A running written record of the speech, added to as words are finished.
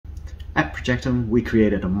At Projectum, we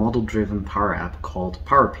created a model-driven Power app called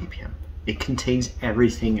Power PPM. It contains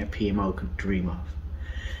everything a PMO could dream of.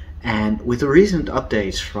 And with the recent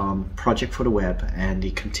updates from Project for the Web and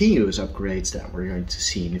the continuous upgrades that we're going to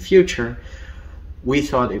see in the future, we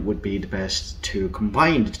thought it would be the best to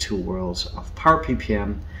combine the two worlds of Power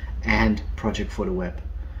PPM and Project for the Web.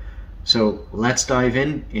 So let's dive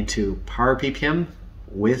into Power PPM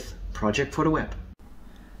with Project for the Web.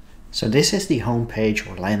 So this is the home page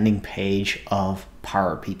or landing page of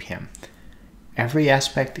Power PPM. Every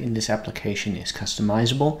aspect in this application is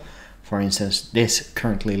customizable. For instance, this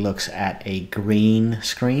currently looks at a green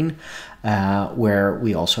screen where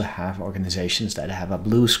we also have organizations that have a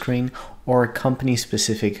blue screen or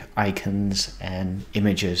company-specific icons and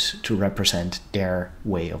images to represent their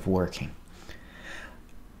way of working.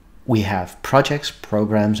 We have projects,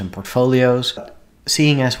 programs, and portfolios.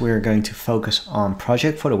 Seeing as we're going to focus on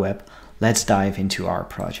Project for the Web, let's dive into our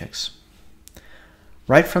projects.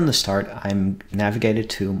 Right from the start, I'm navigated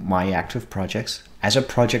to my active projects. As a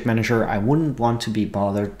project manager, I wouldn't want to be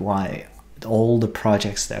bothered by all the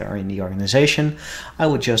projects that are in the organization. I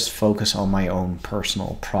would just focus on my own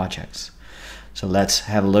personal projects. So let's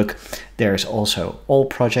have a look. There's also all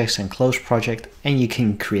projects and close project, and you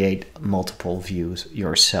can create multiple views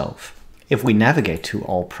yourself. If we navigate to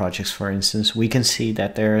all projects, for instance, we can see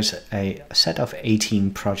that there's a set of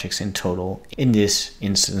 18 projects in total in this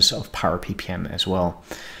instance of Power PPM as well.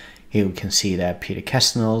 Here we can see that Peter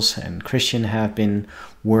Castanels and Christian have been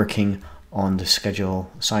working on the schedule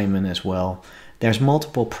assignment as well. There's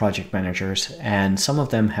multiple project managers, and some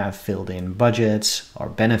of them have filled in budgets or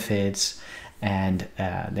benefits, and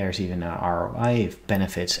there's even an ROI if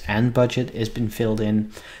benefits and budget has been filled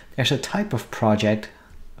in. There's a type of project.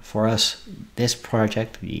 For us, this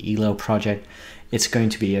project, the ELO project, it's going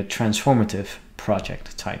to be a transformative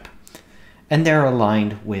project type. And they're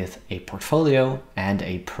aligned with a portfolio and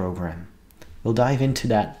a program. We'll dive into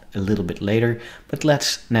that a little bit later, but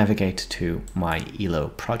let's navigate to my ELO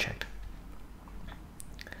project.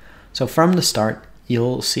 So from the start,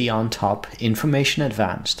 you'll see on top Information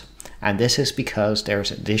Advanced. And this is because there's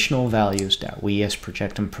additional values that we as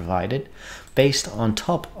Projectum provided based on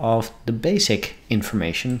top of the basic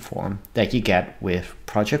information form that you get with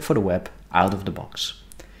Project for the Web out of the box.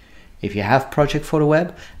 If you have Project for the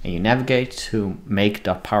Web and you navigate to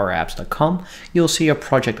make.powerapps.com, you'll see a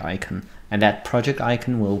project icon, and that project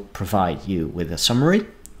icon will provide you with a summary,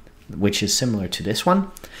 which is similar to this one,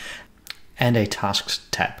 and a tasks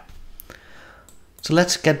tab. So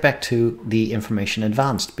let's get back to the Information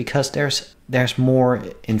Advanced, because there's more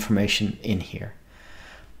information in here.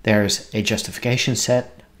 There's a justification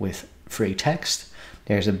set with free text.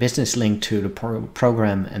 There's a business link to the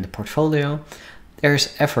program and the portfolio.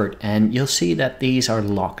 There's effort, and you'll see that these are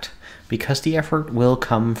locked because the effort will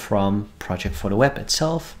come from Project for the Web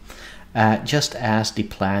itself, just as the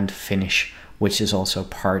planned finish, which is also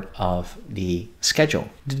part of the schedule.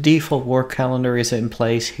 The default work calendar is in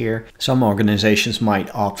place here. Some organizations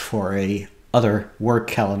might opt for a other work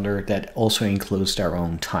calendar that also includes their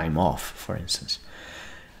own time off, for instance.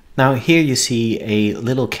 Now here you see a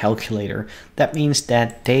little calculator. That means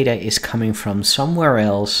that data is coming from somewhere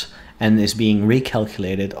else and is being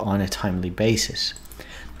recalculated on a timely basis.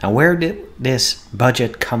 Now where did this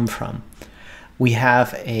budget come from? We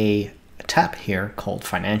have a tab here called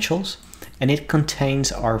Financials, and it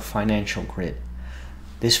contains our financial grid.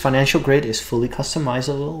 This financial grid is fully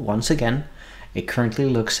customizable once again. It currently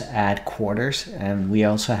looks at quarters, and we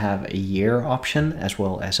also have a year option as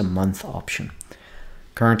well as a month option.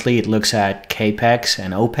 Currently it looks at CAPEX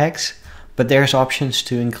and OPEX, but there's options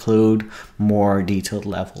to include more detailed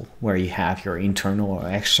level where you have your internal or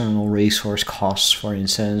external resource costs, for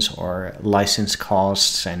instance, or license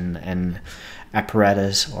costs and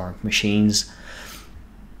apparatus or machines.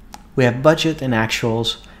 We have budget and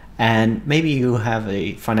actuals, and maybe you have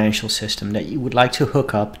a financial system that you would like to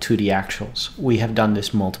hook up to the actuals. We have done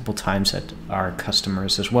this multiple times at our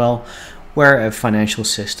customers as well, where a financial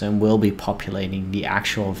system will be populating the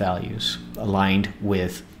actual values aligned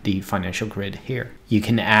with the financial grid here. You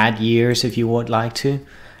can add years if you would like to,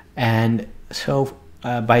 and so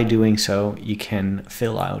by doing so you can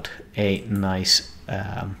fill out a nice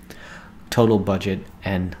total budget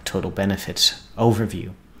and total benefits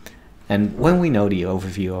overview. And when we know the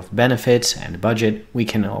overview of benefits and budget, we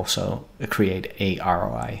can also create a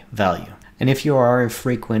ROI value. And if you are a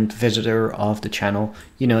frequent visitor of the channel,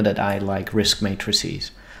 you know that I like risk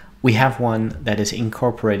matrices. We have one that is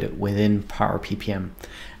incorporated within Power PPM,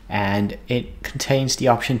 and it contains the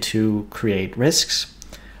option to create risks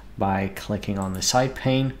by clicking on the side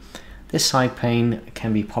pane. This side pane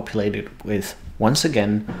can be populated with, once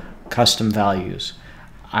again, custom values.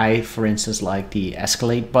 I, for instance, like the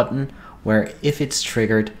escalate button, where if it's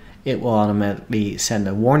triggered, it will automatically send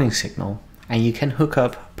a warning signal, and you can hook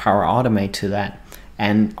up Power Automate to that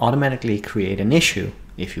and automatically create an issue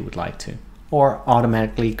if you would like to, or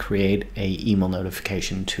automatically create a email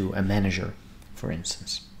notification to a manager, for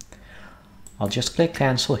instance. I'll just click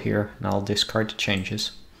cancel here and I'll discard the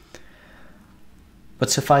changes.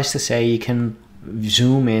 But suffice to say, you can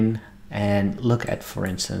zoom in and look at, for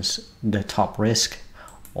instance, the top risk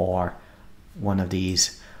or one of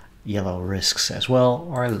these yellow risks as well,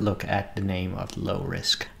 or look at the name of the low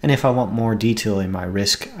risk. And if I want more detail in my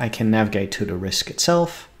risk, I can navigate to the risk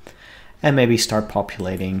itself and maybe start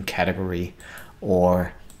populating category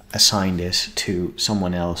or assign this to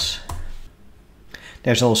someone else.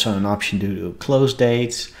 There's also an option to do close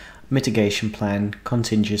dates, mitigation plan,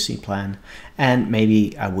 contingency plan, and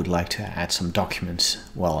maybe I would like to add some documents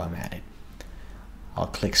while I'm at it. I'll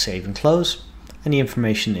click save and close, and the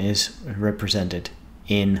information is represented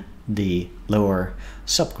in the lower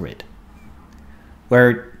subgrid,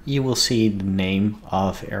 where you will see the name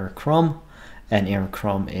of Eric Krom, and Eric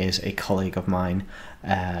Krom is a colleague of mine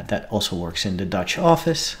that also works in the Dutch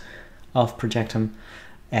office of Projectum.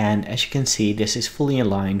 And as you can see, this is fully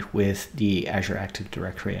aligned with the Azure Active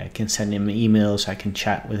Directory. I can send him emails, I can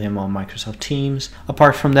chat with him on Microsoft Teams.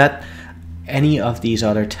 Apart from that, any of these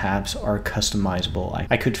other tabs are customizable.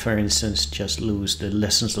 I could, for instance, just lose the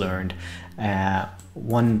lessons learned.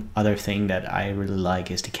 One other thing that I really like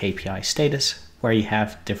is the KPI status, where you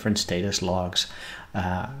have different status logs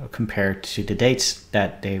compared to the dates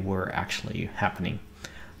that they were actually happening.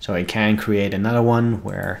 So I can create another one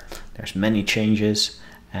where there's many changes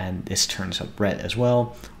and this turns up red as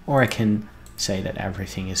well, or I can say that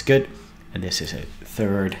everything is good and this is a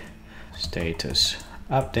third status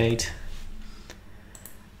update,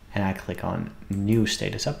 and I click on new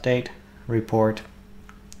status update report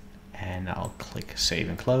and I'll click save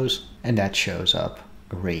and close, and that shows up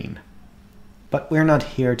green. But we're not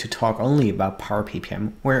here to talk only about Power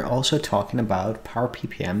PPM, we're also talking about Power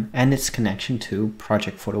PPM and its connection to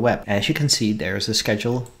Project for the Web. As you can see, there's a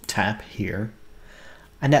schedule tab here,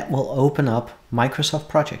 and that will open up Microsoft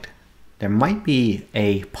Project. There might be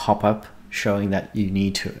a pop-up showing that you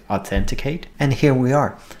need to authenticate, and here we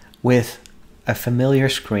are with a familiar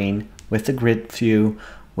screen with the grid view,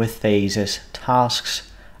 with phases,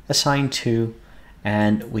 tasks assigned to,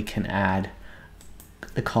 and we can add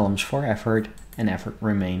the columns for effort and effort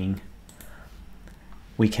remaining.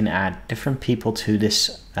 We can add different people to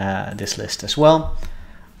this this list as well.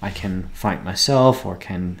 I can find myself, or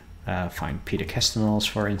can find Peter Kestenals,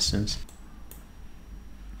 for instance.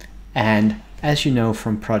 And as you know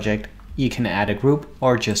from Project, you can add a group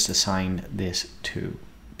or just assign this to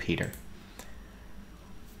Peter.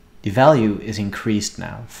 The value is increased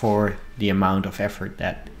now for the amount of effort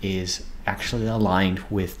that is actually aligned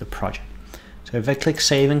with the project. So if I click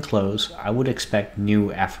save and close, I would expect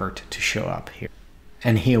new effort to show up here.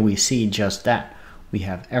 And here we see just that. We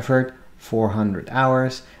have effort, 400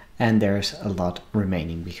 hours, and there's a lot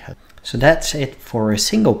remaining because. So that's it for a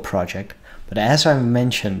single project. But as I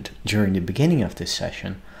mentioned during the beginning of this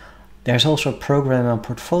session, there's also a program and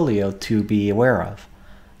portfolio to be aware of.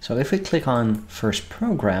 So if we click on first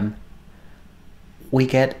program, we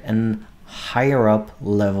get a higher up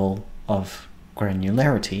level of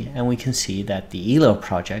granularity, and we can see that the ELO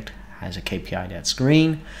project has a KPI that's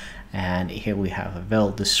green, and here we have a well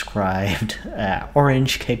described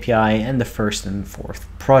orange KPI, and the first and fourth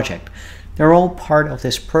project. They're all part of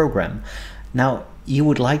this program. Now you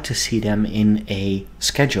would like to see them in a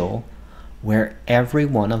schedule where every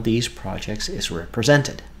one of these projects is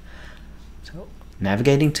represented. So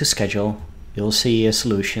navigating to schedule, you'll see a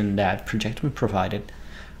solution that Projectum provided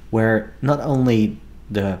where not only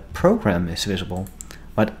the program is visible,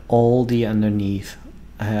 but all the underlying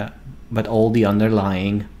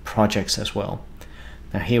projects as well.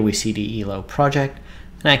 Now here we see the ELO project,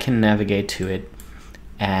 and I can navigate to it,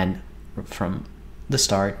 and from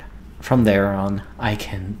there on, I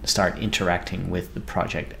can start interacting with the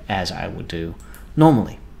project as I would do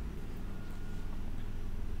normally.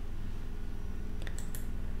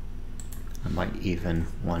 I might even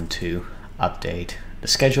want to update the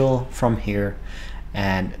schedule from here,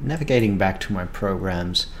 and navigating back to my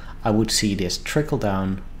programs, I would see this trickle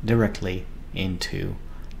down directly into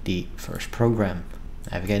the first program.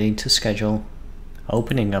 Navigating to schedule,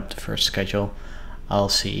 opening up the first schedule, I'll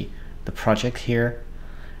see the project here,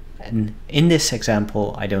 and in this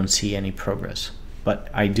example I don't see any progress, but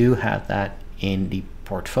I do have that in the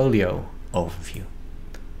portfolio overview.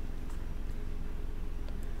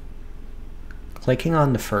 Clicking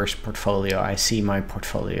on the first portfolio, I see my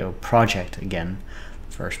portfolio project again.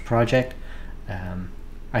 First project,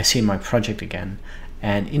 I see my project again.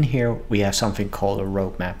 And in here we have something called a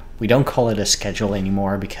roadmap. We don't call it a schedule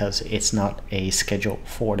anymore because it's not a schedule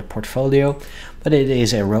for the portfolio, but it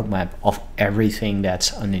is a roadmap of everything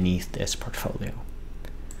that's underneath this portfolio.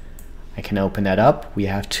 I can open that up. We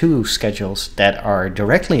have two schedules that are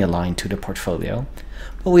directly aligned to the portfolio,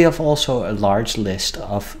 but we have also a large list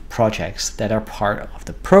of projects that are part of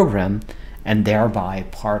the program and thereby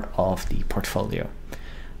part of the portfolio.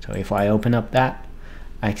 So if I open up that,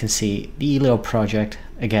 I can see the ELO project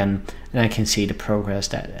again, and I can see the progress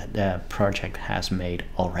that the project has made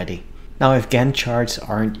already. Now, if Gantt charts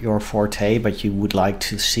aren't your forte, but you would like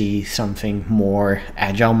to see something more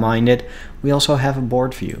agile minded, we also have a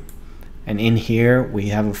board view. And in here, we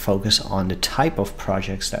have a focus on the type of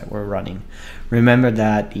projects that we're running. Remember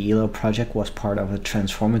that the ELO project was part of a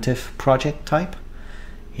transformative project type.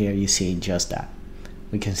 Here you see just that.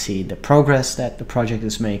 We can see the progress that the project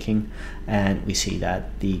is making, and we see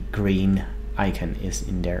that the green icon is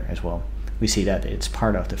in there as well. We see that it's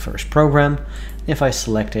part of the first program. If I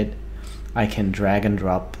select it, I can drag and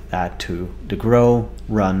drop that to the grow,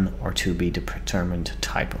 run, or to be determined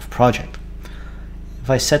type of project. If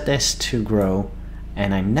I set this to grow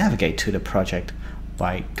and I navigate to the project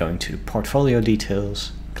by going to portfolio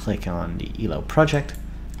details, click on the ELO project,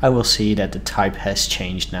 I will see that the type has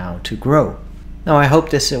changed now to grow. Now, I hope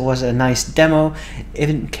this was a nice demo.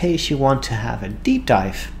 In case you want to have a deep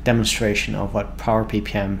dive demonstration of what Power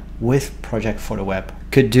PPM with Project for the Web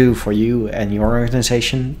could do for you and your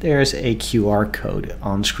organization, there's a QR code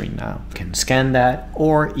on screen now. You can scan that,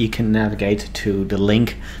 or you can navigate to the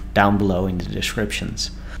link down below in the descriptions.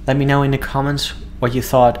 Let me know in the comments what you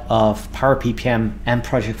thought of Power PPM and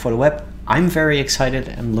Project for the Web. I'm very excited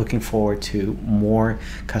and looking forward to more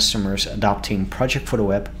customers adopting Project for the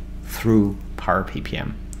Web through Power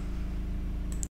PPM.